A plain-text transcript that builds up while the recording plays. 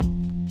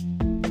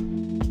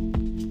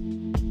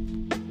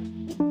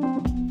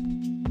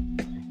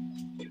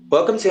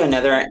Welcome to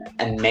another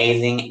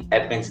amazing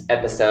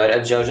episode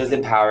of JoJo's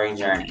Empowering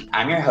Journey.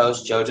 I'm your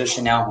host, JoJo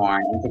Chanel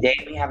Horn, and today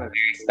we have a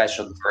very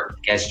special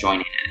guest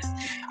joining us.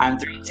 I'm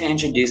thrilled to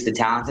introduce the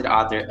talented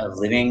author of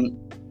Living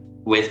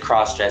with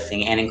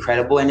Crossdressing, an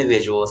incredible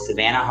individual,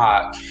 Savannah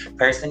Hauk,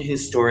 person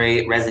whose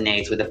story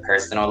resonates with a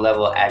personal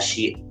level as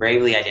she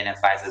bravely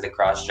identifies as a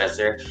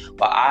crossdresser,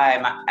 while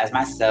I, as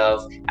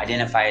myself,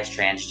 identify as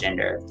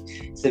transgender.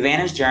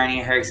 Savannah's journey,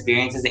 her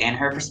experiences, and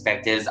her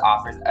perspectives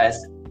offers us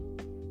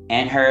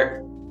and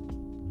her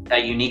a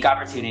unique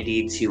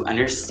opportunity to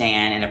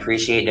understand and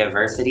appreciate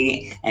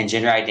diversity and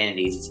gender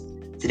identities.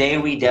 Today,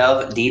 we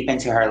delve deep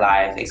into her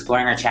life,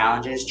 exploring her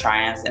challenges,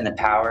 triumphs, and the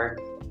power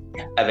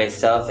of a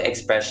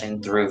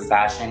self-expression through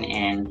fashion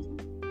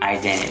and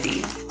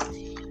identity.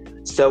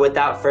 So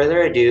without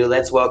further ado,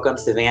 let's welcome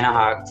Savannah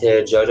Hauk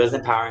to JoJo's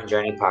Empowering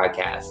Journey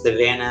podcast.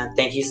 Savannah,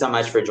 thank you so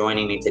much for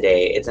joining me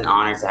today. It's an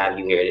honor to have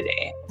you here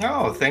today.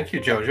 Oh, thank you,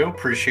 JoJo.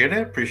 Appreciate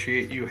it.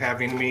 Appreciate you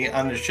having me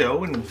on the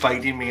show and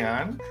inviting me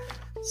on.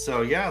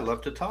 So yeah, I'd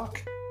love to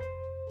talk.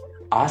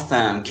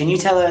 Awesome. Can you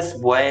tell us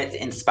what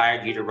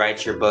inspired you to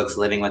write your books,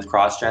 Living with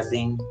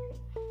Crossdressing?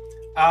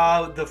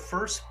 The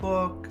first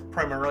book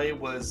primarily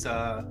was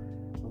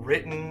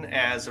written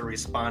as a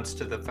response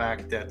to the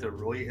fact that there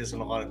really isn't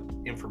a lot of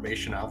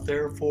information out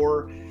there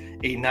for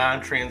a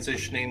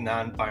non-transitioning,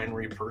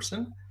 non-binary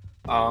person,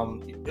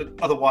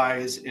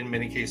 otherwise in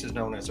many cases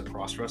known as a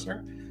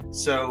crossdresser.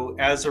 So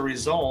as a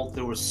result,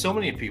 there was so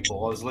many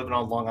people. I was living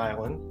on Long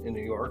Island in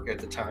New York at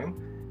the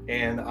time,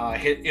 and I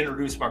had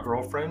introduced my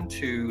girlfriend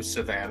to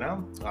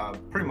Savannah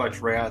pretty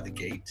much right out of the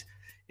gate.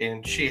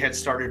 And she had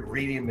started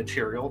reading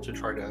material to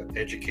try to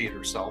educate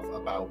herself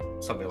about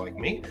somebody like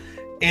me.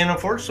 And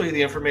unfortunately,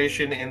 the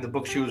information in the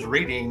book she was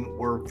reading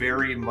were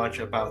very much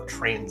about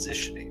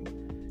transitioning,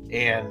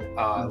 and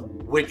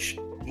which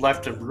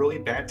left a really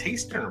bad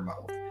taste in her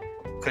mouth,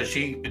 because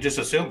she just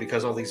assumed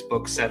because all these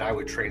books said I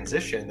would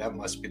transition, that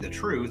must be the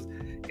truth.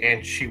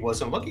 And she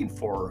wasn't looking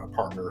for a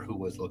partner who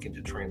was looking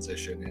to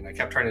transition. And I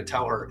kept trying to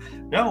tell her,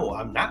 no,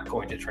 I'm not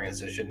going to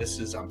transition.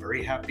 I'm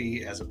very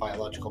happy as a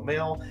biological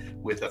male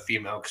with a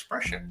female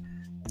expression.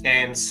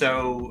 And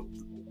so,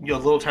 a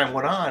little time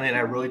went on, and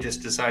I really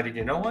just decided,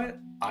 you know what?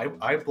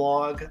 I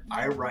blog,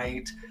 I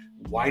write.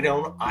 Why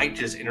don't I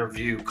just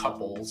interview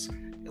couples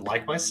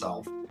like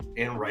myself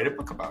and write a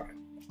book about it?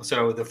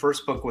 So the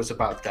first book was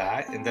about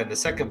that. And then the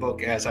second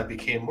book, as I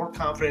became more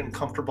confident and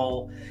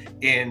comfortable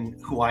in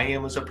who I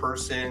am as a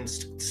person,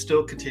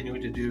 still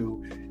continuing to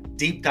do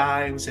deep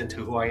dives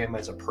into who I am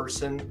as a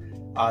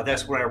person,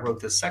 that's when I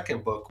wrote the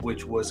second book,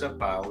 which was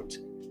about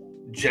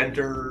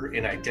gender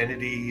and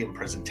identity and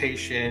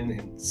presentation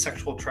and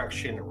sexual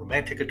attraction and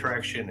romantic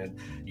attraction and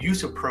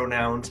use of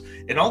pronouns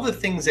and all the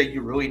things that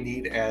you really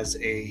need as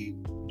a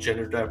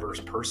gender diverse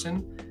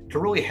person to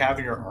really have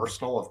in your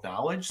arsenal of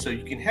knowledge, so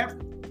you can have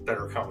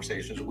better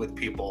conversations with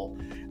people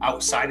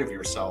outside of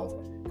yourself.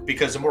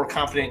 Because the more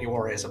confident you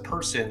are as a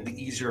person, the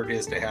easier it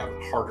is to have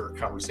harder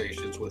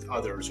conversations with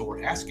others who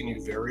are asking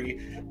you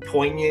very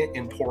poignant,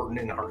 important,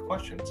 and hard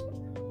questions.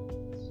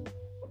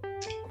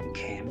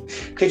 Okay.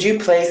 Could you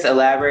please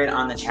elaborate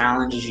on the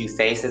challenges you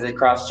face as a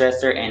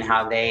crossdresser and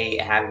how they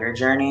have your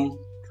journey?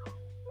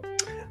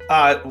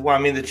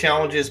 The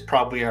challenges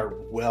probably are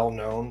well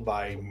known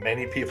by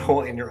many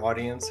people in your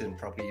audience, and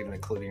probably even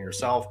including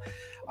yourself.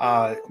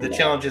 The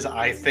challenges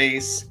I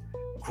face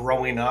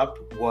growing up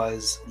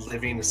was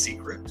living a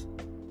secret,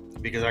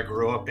 because I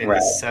grew up in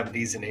the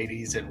 70s and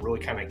 80s and really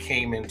kind of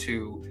came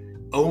into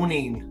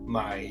owning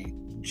my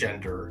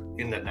gender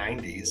in the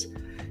 90s.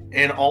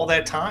 And all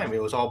that time,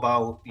 it was all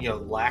about,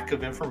 lack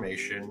of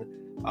information,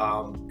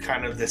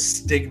 kind of the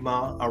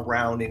stigma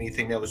around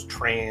anything that was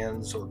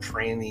trans or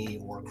tranny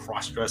or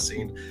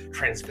cross-dressing,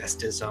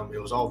 transvestism. It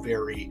was all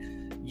very,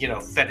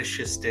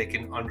 fetishistic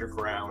and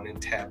underground and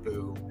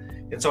taboo.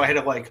 And so I had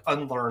to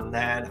unlearn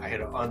that. I had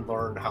to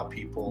unlearn how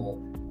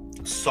people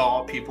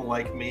saw people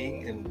like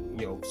me. And,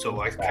 so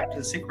I kept it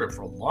a secret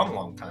for a long,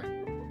 long time.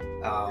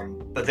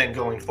 But then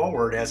going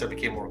forward, as I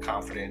became more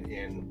confident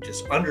in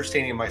just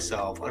understanding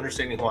myself,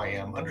 understanding who I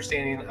am,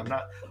 understanding I'm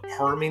not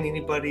harming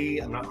anybody,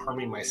 I'm not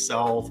harming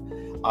myself.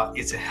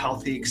 It's a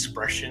healthy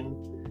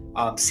expression.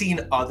 Seeing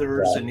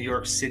others in New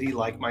York City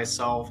like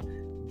myself,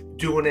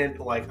 doing it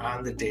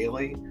on the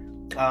daily,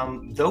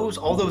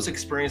 all those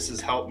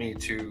experiences helped me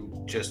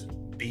to just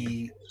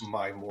be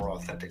my more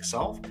authentic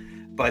self.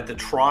 But the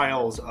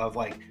trials of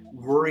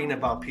worrying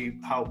about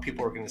how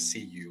people are going to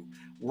see you,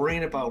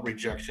 worrying about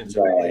rejections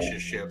in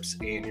relationships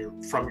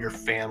and from your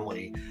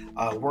family,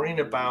 worrying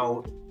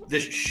about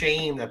this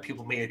shame that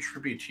people may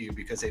attribute to you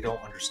because they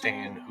don't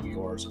understand who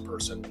you are as a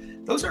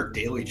person. Those are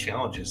daily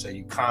challenges that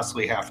you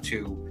constantly have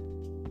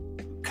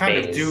to kind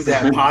of do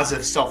that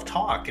positive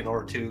self-talk in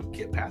order to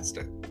get past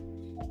it.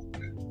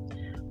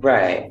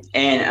 Right.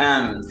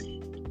 And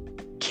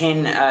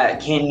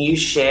can you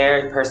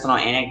share personal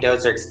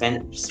anecdotes or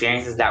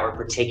experiences that were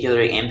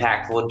particularly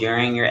impactful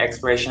during your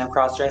exploration of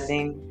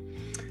cross-dressing?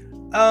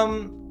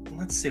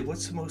 let's see,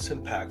 what's the most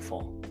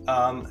impactful?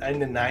 In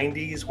the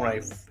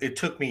 90s, it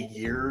took me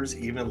years,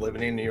 even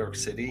living in New York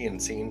City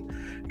and seeing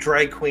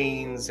drag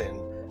queens and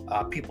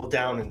people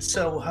down in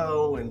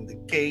Soho and the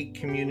gay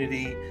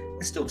community.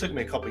 It still took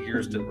me a couple of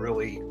years to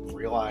really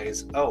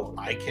realize, oh,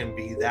 I can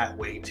be that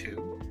way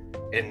too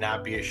and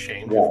not be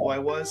ashamed of who I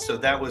was. So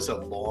that was a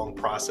long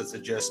process to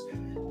just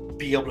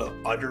be able to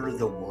utter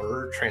the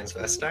word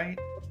transvestite,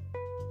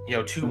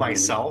 to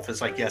myself.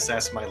 It's like, yes,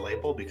 that's my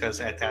label, because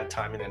at that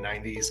time in the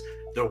 90s,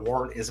 there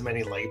weren't as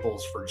many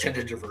labels for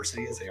gender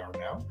diversity as they are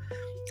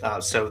now.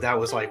 So that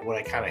was like what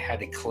I kind of had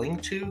to cling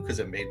to because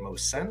it made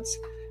most sense,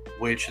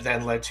 which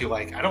then led to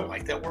like, I don't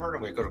like that word,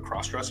 I'm going to go to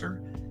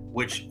crossdresser,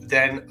 which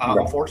then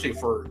unfortunately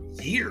for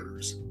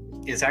years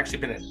has actually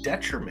been a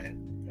detriment,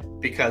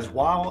 because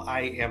while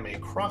I am a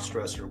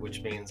crossdresser,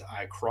 which means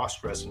I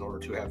crossdress in order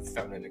to have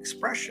feminine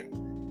expression,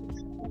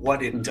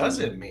 what it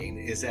doesn't mean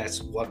is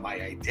that's what my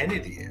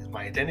identity is.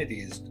 My identity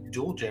is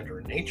dual gender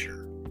in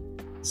nature.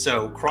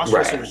 So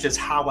crossdresser is just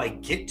how I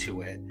get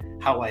to it,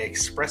 how I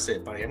express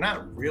it, but I'm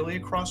not really a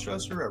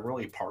crossdresser. I'm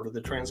really part of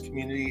the trans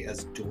community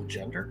as dual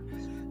gender.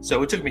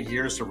 So it took me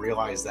years to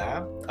realize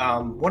that.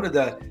 One of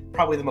the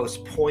probably the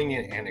most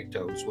poignant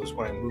anecdotes was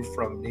when I moved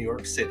from New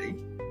York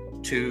City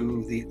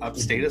to the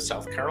upstate of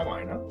South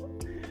Carolina.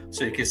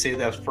 So you can say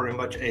that's pretty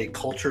much a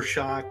culture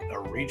shock, a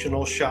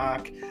regional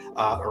shock,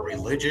 a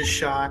religious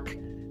shock.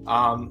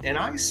 And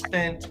I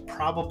spent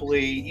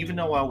probably, even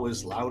though I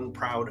was loud and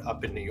proud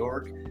up in New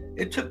York,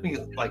 it took me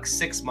like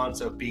 6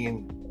 months of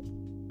being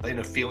in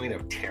a feeling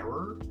of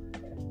terror,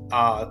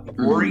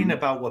 worrying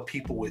about what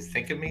people would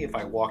think of me if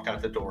I walked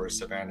out the door of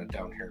Savannah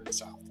down here in the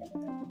South.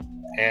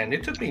 And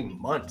it took me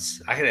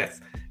months.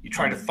 You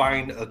try to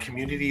find a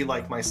community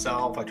like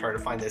myself. I tried to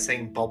find the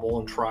same bubble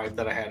and tribe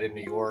that I had in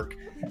New York.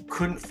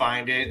 Couldn't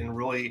find it. And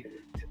really,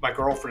 my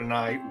girlfriend and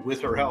I,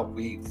 with her help,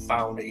 we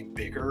found a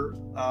bigger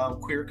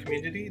queer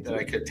community that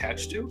I could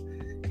attach to.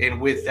 And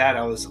with that,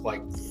 I was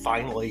like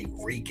finally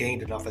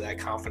regained enough of that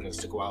confidence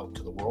to go out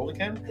to the world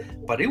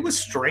again. But it was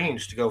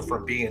strange to go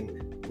from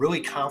being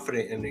really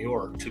confident in New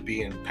York to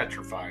being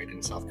petrified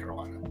in South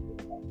Carolina,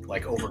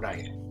 like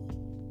overnight.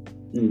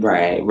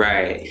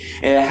 Right.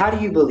 How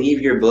do you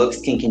believe your books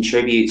can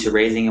contribute to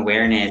raising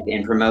awareness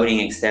and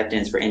promoting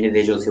acceptance for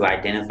individuals who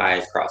identify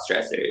as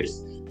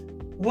crossdressers?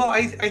 Well,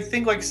 I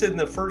think, like I said in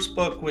the first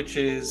book, which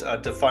is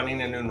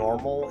Defining a New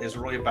Normal, is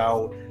really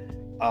about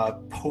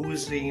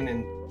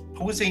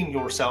posing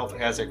yourself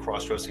as a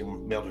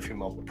cross-dressing male to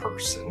female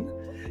person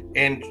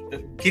and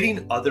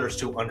getting others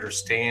to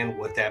understand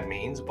what that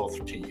means,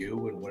 both to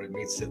you and what it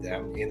means to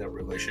them in a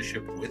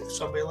relationship with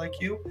somebody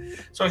like you.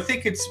 So I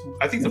think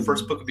the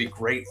first book would be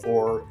great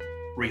for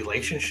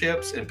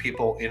relationships and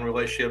people in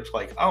relationships,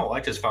 like, oh, I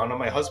just found out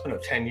my husband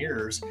of 10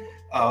 years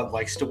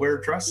likes to wear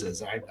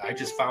dresses. I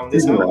just found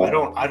this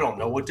out. I don't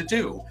know what to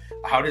do.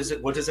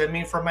 What does that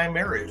mean for my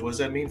marriage? What does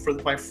that mean for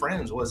my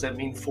friends? What does that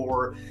mean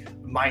for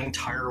my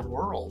entire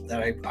world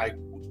that I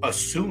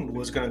assumed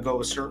was going to go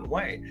a certain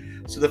way?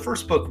 So the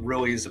first book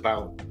really is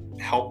about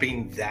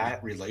helping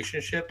that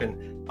relationship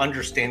and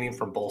understanding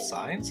from both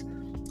sides.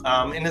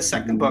 And the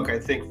second book, I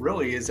think,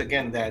 really is,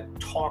 again, that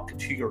talk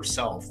to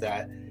yourself,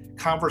 that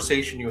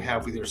conversation you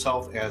have with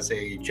yourself as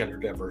a gender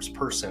diverse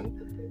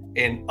person,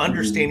 and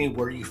understanding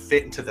where you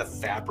fit into the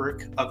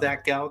fabric of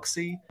that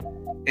galaxy,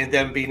 and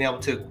then being able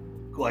to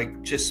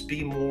like just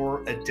be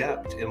more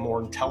adept and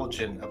more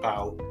intelligent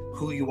about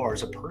who you are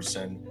as a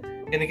person.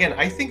 And again,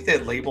 I think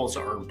that labels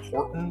are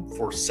important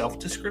for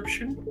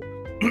self-description.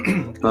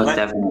 Most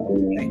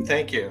definitely.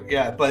 Thank you.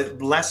 Yeah,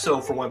 but less so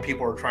for when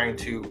people are trying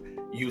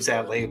to use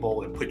that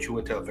label and put you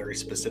into a very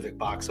specific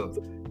box of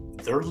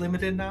their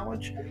limited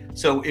knowledge.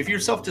 So if you're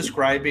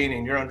self-describing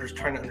and you're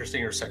trying to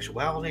understand your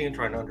sexuality and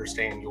trying to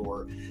understand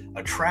your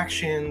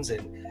attractions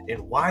and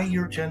why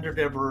you're gender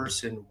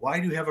diverse and why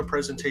do you have a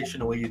presentation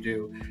the way you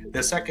do,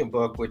 the second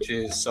book, which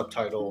is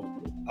subtitled,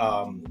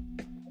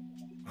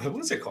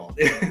 what's it called?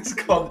 It's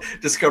called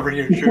Discovering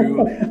Your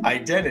True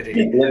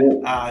Identity.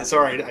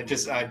 Sorry, I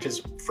just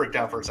freaked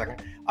out for a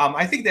second.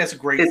 I think that's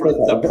great for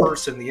the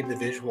person, the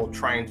individual,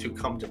 trying to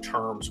come to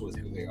terms with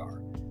who they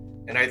are.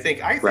 And I think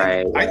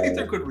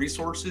they're good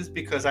resources,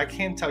 because I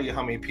can't tell you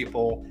how many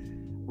people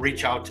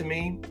reach out to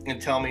me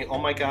and tell me, oh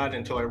my God,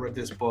 until I read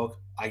this book,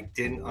 I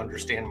didn't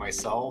understand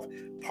myself.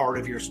 Part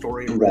of your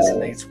story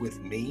resonates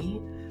with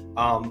me.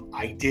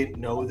 I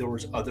didn't know there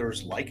was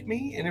others like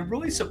me. And it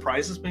really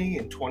surprises me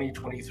in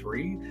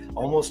 2023,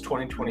 almost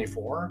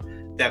 2024,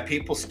 that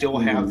people still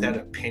have that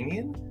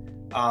opinion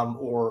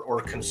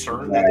or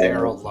concern that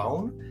they're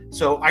alone.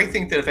 So I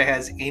think that if it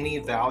has any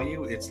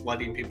value, it's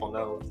letting people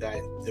know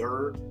that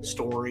their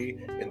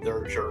story and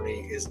their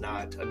journey is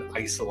not an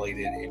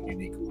isolated and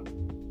unique one.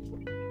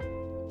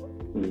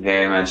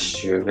 Very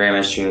much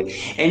true.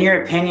 In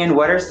your opinion,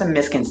 what are some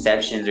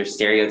misconceptions or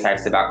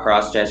stereotypes about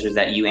crossdressers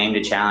that you aim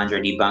to challenge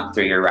or debunk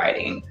through your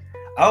writing?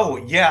 Oh,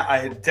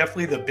 yeah.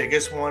 Definitely the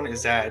biggest one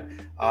is that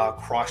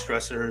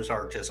crossdressers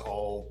are just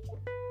all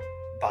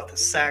about the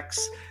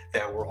sex,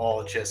 that we're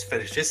all just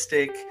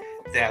fetishistic,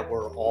 that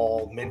we're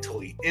all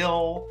mentally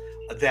ill,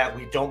 that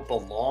we don't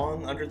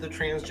belong under the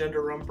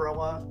transgender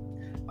umbrella.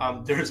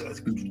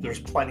 There's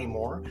plenty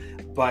more,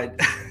 but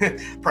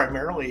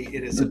primarily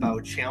it is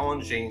about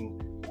challenging.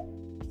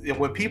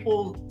 When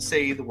people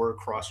say the word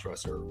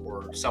crossdresser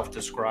or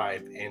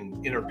self-describe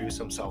and introduce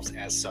themselves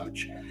as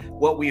such,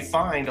 what we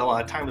find a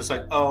lot of times is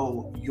like,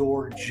 oh,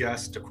 you're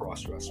just a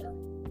crossdresser.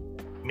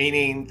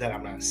 Meaning that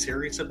I'm not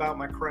serious about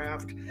my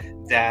craft,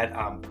 that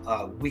I'm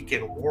a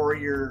weekend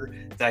warrior,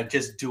 that I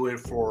just do it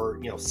for,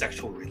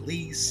 sexual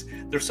release.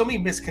 There's so many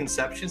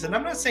misconceptions, and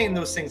I'm not saying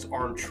those things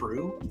aren't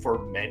true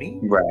for many.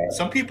 Right.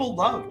 Some people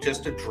love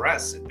just to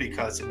dress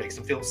because it makes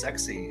them feel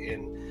sexy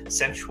and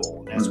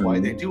sensual, and that's why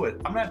they do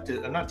it. I'm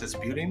not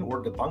disputing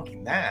or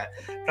debunking that,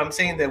 but I'm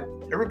saying that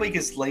everybody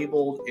gets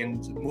labeled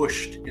and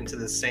mushed into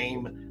the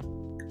same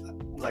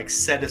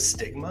set of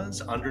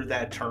stigmas under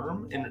that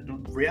term.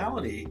 In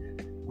reality,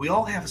 we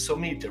all have so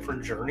many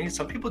different journeys.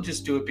 Some people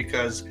just do it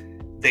because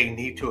they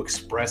need to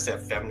express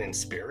that feminine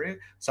spirit.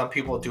 Some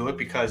people do it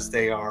because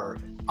they are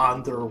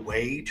on their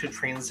way to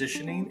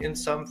transitioning in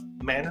some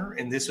manner.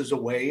 And this is a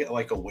way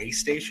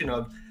station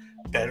of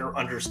better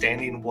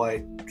understanding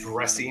what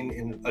dressing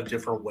in a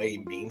different way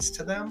means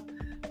to them.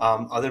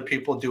 Other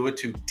people do it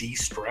to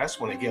de-stress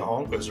when they get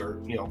home because they're,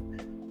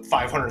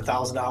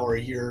 $500,000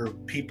 a year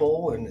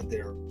people and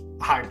they're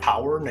high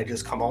power and they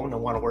just come home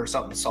and want to wear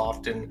something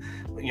soft and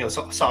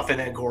soft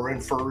and angora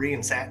and furry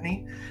and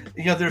satiny.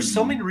 There's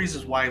so many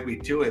reasons why we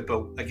do it,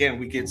 but again,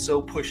 we get so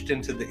pushed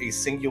into a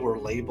singular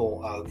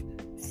label of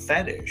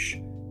fetish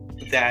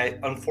that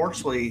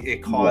unfortunately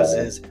it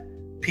causes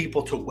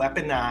people to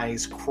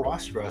weaponize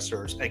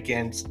cross-dressers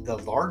against the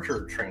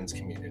larger trans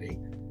community.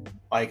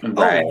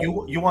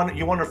 Oh, you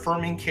want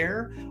affirming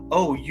care?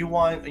 Oh, you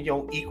want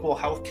equal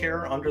health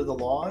care under the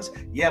laws?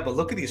 Yeah, but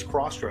look at these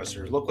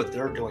cross-dressers. Look what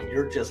they're doing.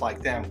 You're just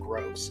like them.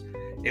 Gross.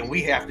 And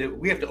we have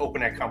to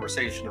open that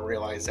conversation and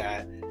realize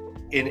that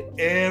in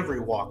every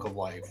walk of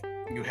life,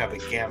 you have a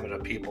gamut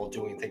of people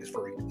doing things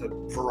for a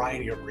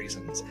variety of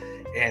reasons.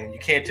 And you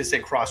can't just say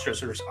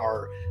cross-dressers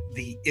are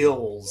the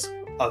ills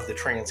of the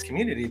trans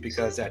community,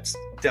 because that's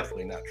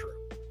definitely not true.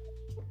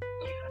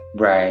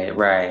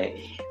 Right.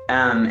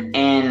 And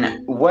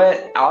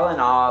all in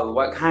all,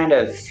 what kind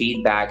of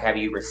feedback have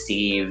you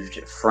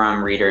received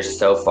from readers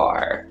so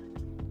far,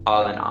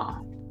 all in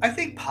all? I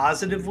think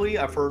positively.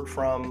 I've heard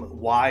from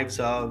wives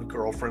of,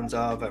 girlfriends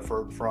of, I've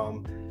heard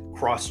from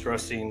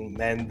cross-dressing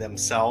men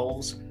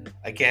themselves.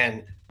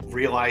 Again,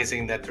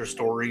 realizing that their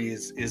story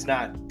is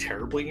not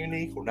terribly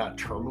unique or not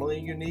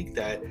terminally unique,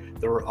 that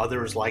there are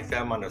others like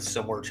them on a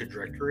similar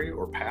trajectory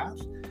or path.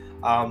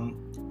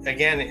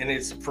 Again,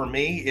 and for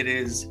me, it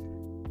is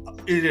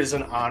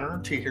an honor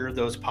to hear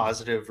those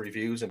positive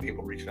reviews and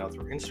people reaching out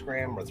through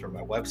Instagram or through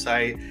my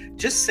website,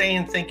 just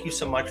saying thank you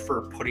so much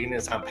for putting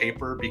this on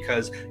paper,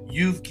 because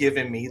you've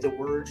given me the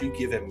words, you've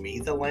given me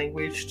the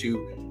language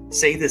to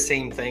say the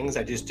same things.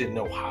 I just didn't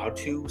know how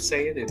to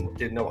say it and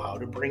didn't know how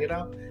to bring it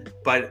up.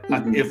 But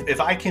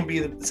if I can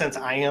be, since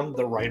I am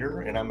the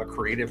writer and I'm a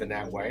creative in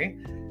that way,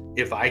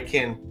 if I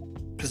can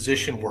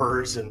position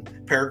words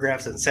and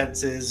paragraphs and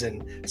sentences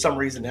and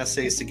summaries and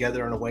essays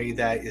together in a way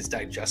that is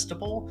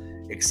digestible,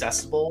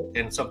 accessible,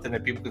 and something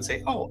that people can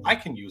say, oh, I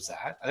can use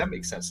that. That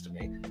makes sense to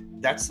me.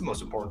 That's the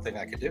most important thing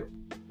I could do.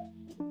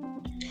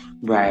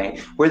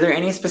 Right. Were there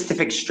any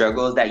specific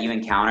struggles that you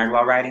encountered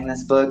while writing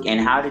this book, and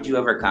how did you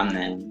overcome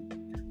them?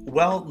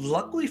 Well,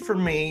 luckily for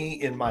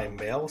me, in my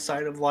male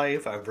side of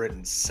life, I've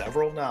written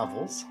several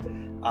novels.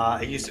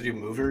 I used to do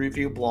movie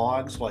review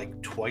blogs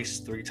like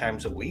 2-3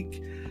 times a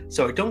week.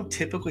 So I don't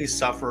typically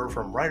suffer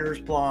from writer's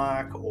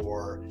block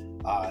or,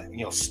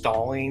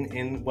 stalling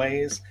in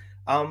ways.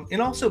 And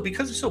also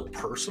because it's so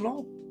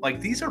personal,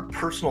 these are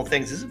personal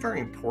things. This is very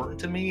important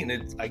to me.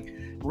 And I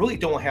really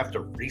don't have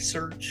to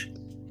research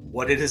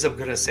what it is I'm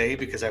going to say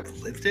because I've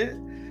lived it.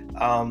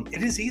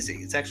 It is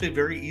easy. It's actually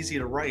very easy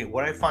to write.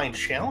 What I find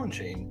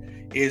challenging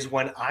is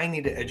when I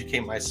need to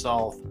educate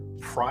myself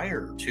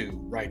prior to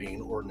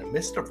writing or in the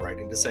midst of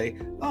writing to say,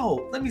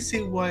 oh, let me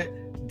see what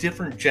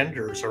different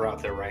genders are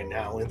out there right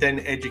now, and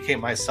then educate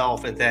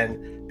myself and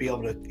then be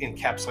able to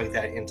encapsulate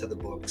that into the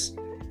books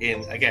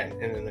in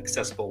an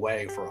accessible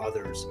way for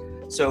others.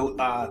 So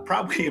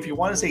probably if you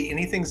want to say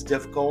anything's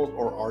difficult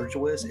or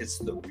arduous, it's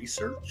the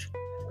research.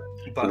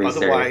 But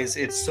otherwise,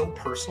 it's so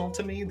personal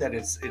to me that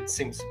it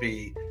seems to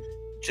be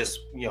just,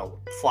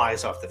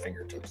 flies off the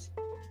fingertips.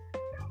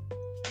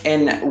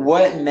 And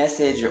what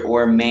message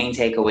or main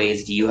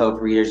takeaways do you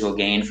hope readers will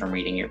gain from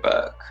reading your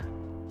book?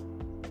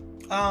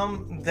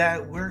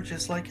 That we're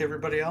just like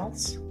everybody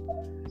else.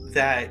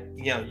 That,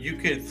 you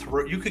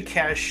could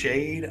cast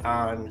shade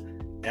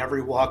on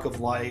every walk of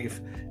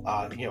life,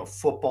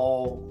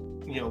 football,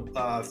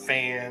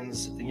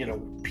 fans,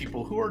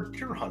 people who are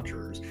deer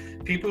hunters,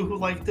 people who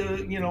like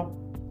to,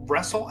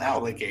 wrestle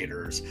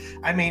alligators.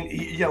 I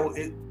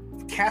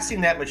mean,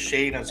 casting that much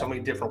shade on so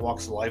many different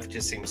walks of life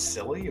just seems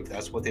silly. If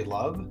that's what they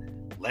love,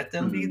 let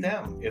them be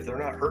them. If they're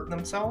not hurting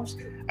themselves,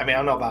 I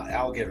don't know about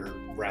alligator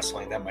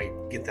wrestling, that might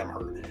get them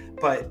hurt.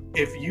 But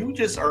if you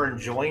just are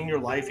enjoying your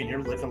life and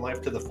you're living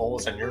life to the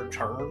fullest on your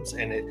terms,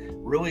 and it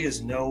really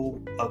is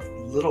of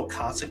little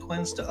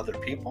consequence to other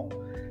people,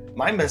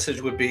 my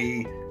message would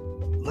be,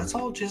 let's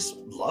all just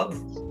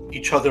love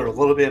each other a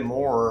little bit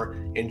more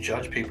and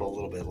judge people a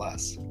little bit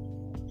less.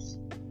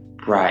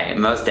 Right,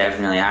 most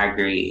definitely, I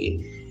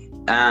agree.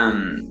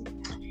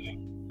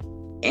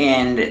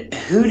 And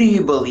who do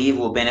you believe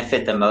will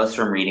benefit the most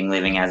from reading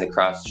Living as a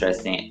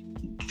Crossdressing?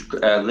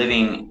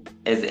 Living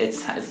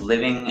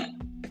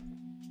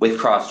with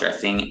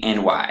Crossdressing,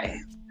 and why?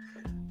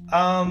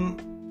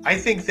 I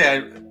think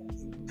that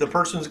the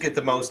person who's get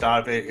the most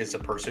out of it is the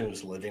person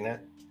who's living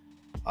it.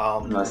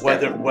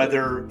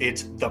 Whether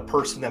it's the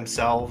person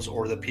themselves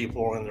or the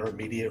people in their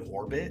immediate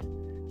orbit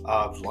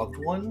of loved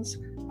ones,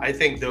 I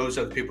think those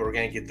are the people who are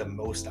going to get the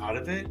most out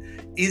of it.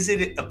 Is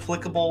it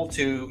applicable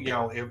to,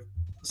 if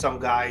some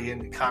guy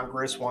in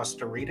Congress wants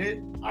to read it,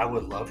 I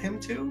would love him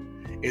to.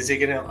 Is he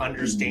going to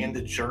understand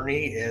the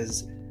journey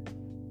as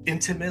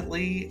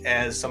intimately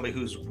as somebody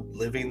who's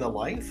living the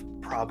life?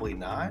 Probably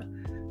not.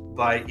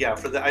 But yeah,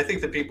 I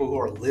think the people who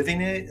are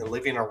living it and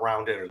living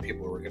around it are the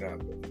people who are going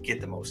to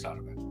get the most out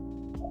of it.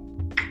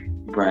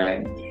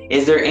 Right.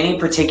 Is there any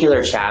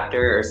particular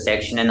chapter or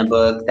section in the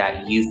book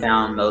that you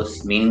found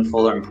most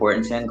meaningful or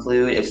important to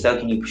include? If so,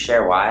 can you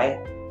share why?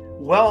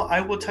 Well, I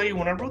will tell you,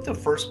 when I wrote the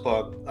first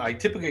book, I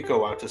typically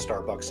go out to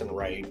Starbucks and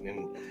write,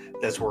 and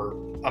that's where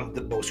I'm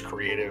the most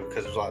creative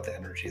because there's a lot of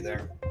energy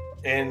there.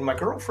 And my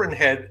girlfriend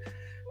had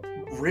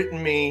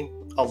written me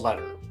a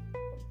letter.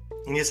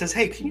 And he says,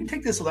 hey, can you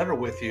take this letter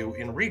with you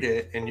and read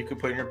it, and you can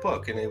put it in your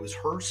book? And it was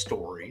her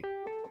story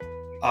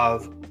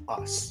of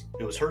us.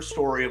 It was her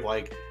story of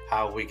like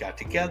how we got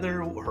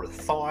together, her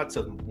thoughts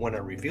of when I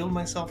revealed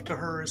myself to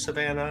her,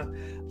 Savannah,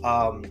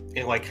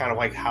 and like kind of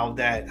like how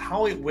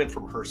it went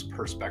from her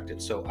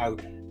perspective. So I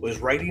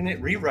was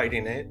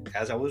rewriting it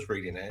as I was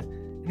reading it,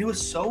 and it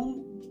was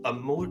so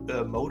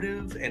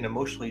emotive and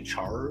emotionally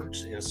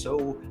charged and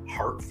so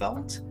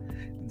heartfelt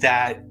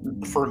that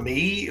for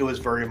me it was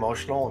very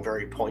emotional and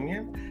very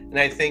poignant. And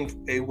I think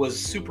it was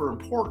super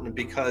important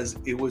because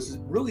it was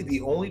really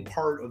the only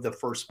part of the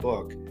first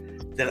book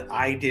that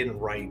I didn't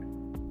write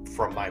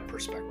from my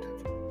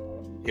perspective.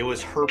 It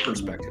was her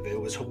perspective. It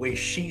was the way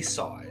she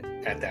saw it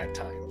at that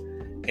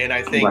time. And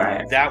I think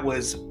that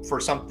was,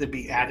 for something to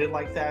be added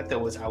like that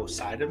was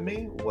outside of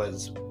me,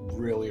 was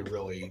really,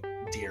 really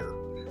dear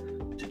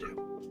to do.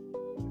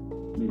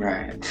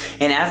 Right.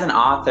 And as an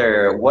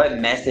author, what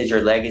message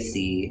or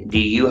legacy do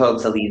you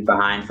hope to leave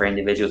behind for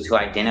individuals who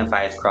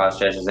identify as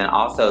cross-dressers and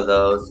also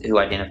those who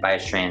identify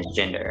as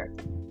transgender?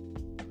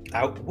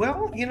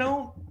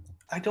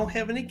 I don't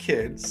have any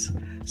kids,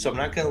 so I'm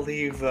not going to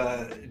leave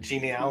a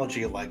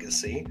genealogy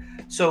legacy.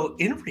 So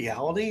in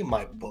reality,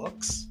 my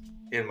books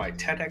and my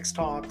TEDx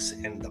talks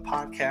and the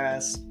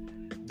podcast,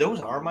 those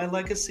are my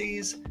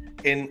legacies.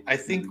 And I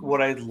think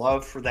what I'd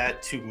love for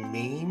that to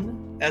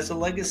mean as a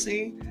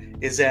legacy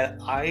is that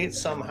I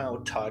somehow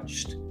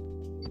touched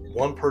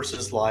one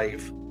person's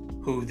life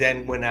who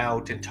then went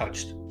out and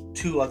touched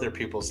two other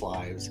people's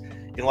lives.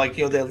 And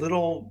that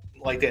little,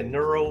 that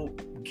neuro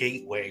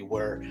gateway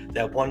where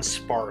that one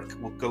spark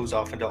goes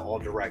off into all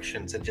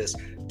directions and just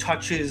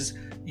touches,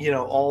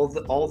 all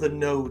the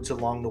nodes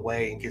along the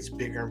way and gets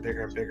bigger and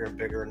bigger and bigger and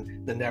bigger,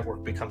 and the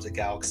network becomes a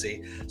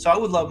galaxy. So I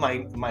would love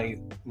my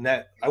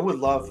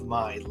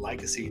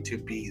legacy to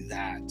be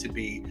that, to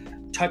be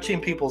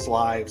touching people's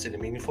lives in a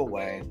meaningful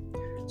way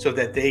so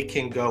that they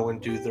can go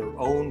and do their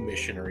own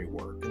missionary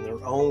work and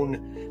their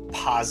own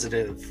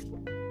positive,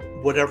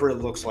 whatever it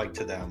looks like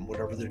to them,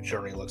 whatever their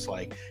journey looks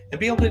like, and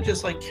be able to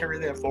just carry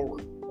that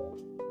forward.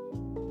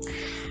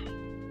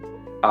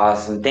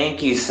 Awesome.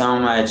 Thank you so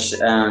much,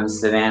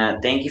 Savannah.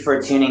 Thank you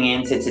for tuning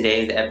in to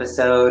today's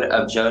episode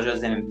of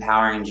JoJo's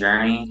Empowering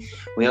Journey.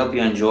 We hope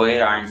you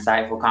enjoyed our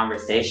insightful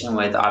conversation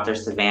with author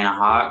Savannah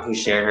Hauk, who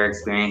shared her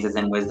experiences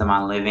and wisdom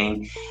on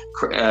living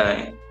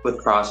with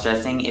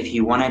cross-dressing. If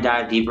you want to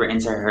dive deeper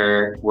into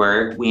her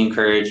work, we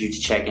encourage you to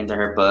check into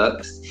her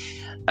books.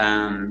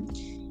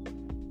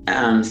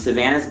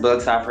 Savannah's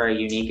books offer a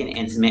unique and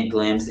intimate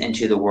glimpse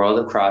into the world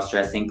of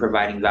cross-dressing,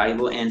 providing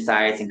valuable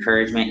insights,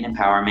 encouragement, and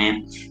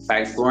empowerment. By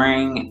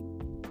exploring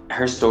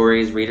her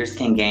stories, readers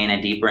can gain a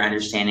deeper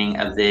understanding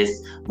of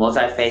this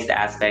multi-faced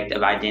aspect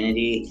of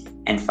identity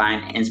and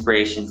find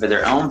inspiration for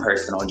their own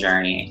personal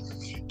journey.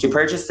 To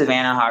purchase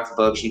Savannah Hauk's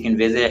books, you can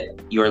visit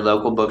your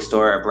local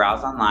bookstore or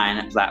browse online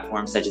at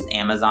platforms such as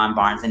Amazon,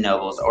 Barnes &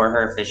 Nobles, or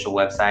her official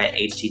website,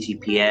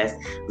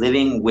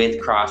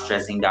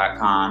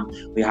 https://livingwithcrossdressing.com.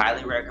 We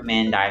highly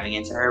recommend diving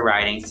into her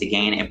writings to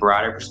gain a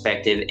broader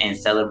perspective and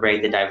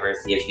celebrate the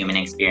diversity of human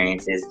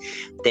experiences.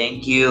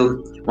 Thank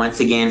you once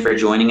again for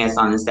joining us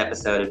on this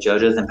episode of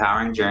JoJo's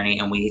Empowering Journey,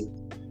 and we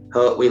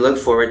look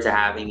forward to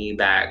having you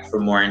back for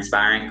more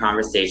inspiring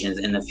conversations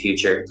in the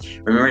future.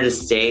 Remember to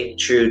stay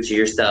true to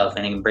yourself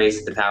and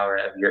embrace the power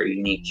of your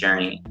unique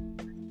journey.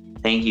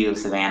 Thank you,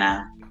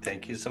 Savannah.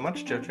 Thank you so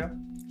much, JoJo.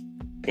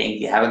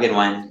 Thank you. Have a good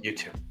one. You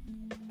too.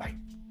 Bye.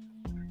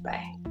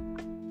 Bye.